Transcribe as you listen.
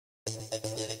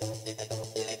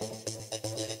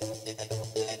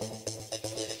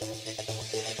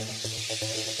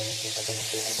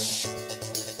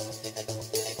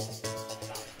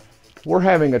We're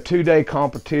having a two-day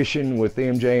competition with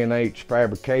MJ&H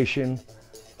Fabrication.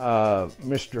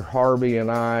 Mr. Harvey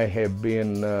and I have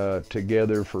been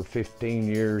together for 15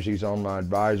 years. He's on my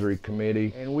advisory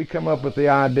committee. And we come up with the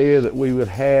idea that we would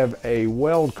have a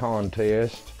weld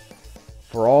contest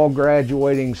for all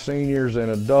graduating seniors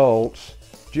and adults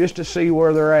just to see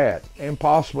where they're at, and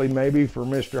possibly maybe for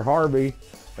Mr. Harvey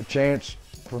a chance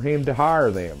for him to hire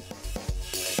them.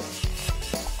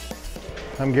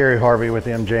 I'm Gary Harvey with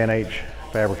MJ&H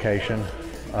Fabrication,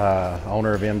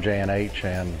 owner of MJ&H,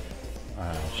 and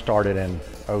started in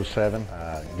 '07.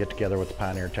 Get together with the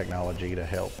Pioneer Technology to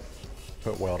help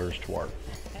put welders to work.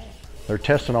 They're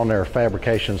testing on their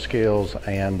fabrication skills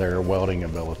and their welding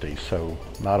abilities. So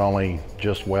not only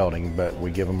just welding, but we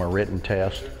give them a written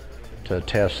test to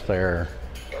test their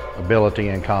ability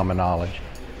and common knowledge.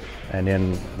 And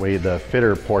then the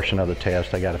fitter portion of the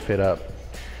test, they got to fit up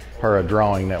per a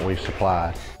drawing that we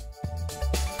supply.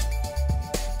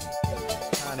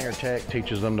 Pioneer Tech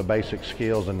teaches them the basic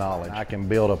skills and knowledge. I can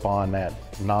build upon that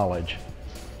knowledge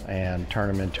and turn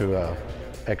them into a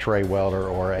X-ray welder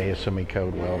or ASME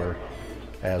code welder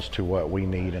as to what we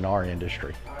need in our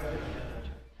industry.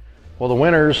 Well, the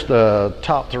winners, the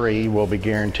top three, will be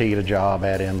guaranteed a job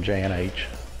at MJ&H.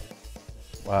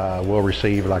 We'll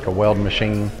receive like a welding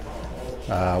machine,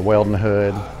 welding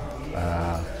hood,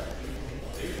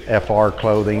 FR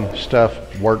clothing,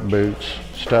 work boots,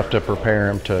 stuff to prepare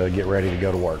them to get ready to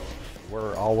go to work.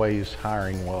 We're always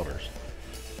hiring welders.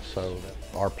 So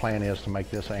our plan is to make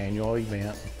this an annual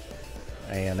event,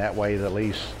 and that way at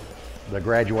least the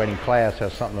graduating class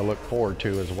has something to look forward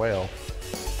to as well.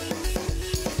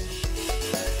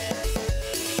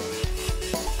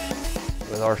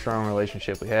 With our strong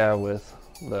relationship we have with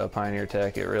the Pioneer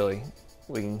Tech,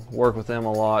 we can work with them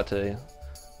a lot to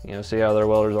see how their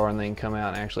welders are, and they can come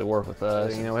out and actually work with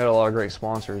us. We had a lot of great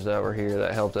sponsors that were here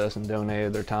that helped us and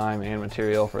donated their time and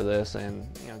material for this. And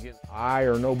I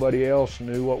or nobody else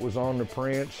knew what was on the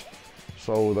prints,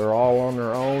 so they're all on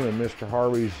their own, and Mr.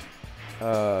 Harvey's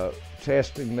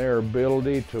testing their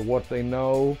ability to what they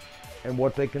know and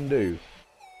what they can do.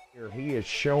 He is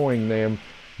showing them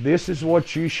this is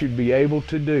what you should be able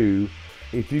to do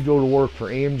if you go to work for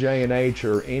MJ&H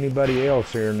or anybody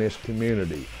else here in this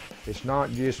community. It's not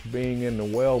just being in the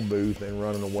weld booth and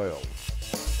running a weld.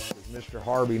 Mr.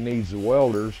 Harvey needs the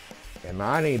welders, and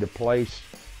I need a place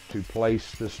to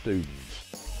place the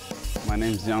students. My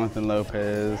name is Jonathan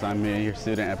Lopez. I'm a year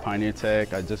student at Pioneer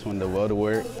Tech. I just won the Weld to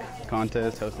Work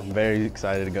contest. I'm very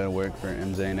excited to go to work for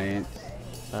MJ&H.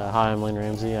 Hi, I'm Lane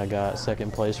Ramsey. I got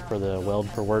second place for the Weld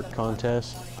for Work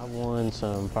contest. I won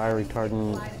some fire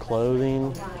retardant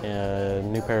clothing, a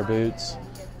new pair of boots,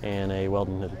 and a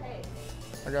welding hood.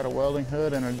 I got a welding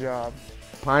hood and a job.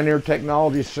 Pioneer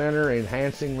Technology Center,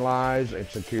 enhancing lives and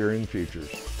securing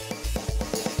futures.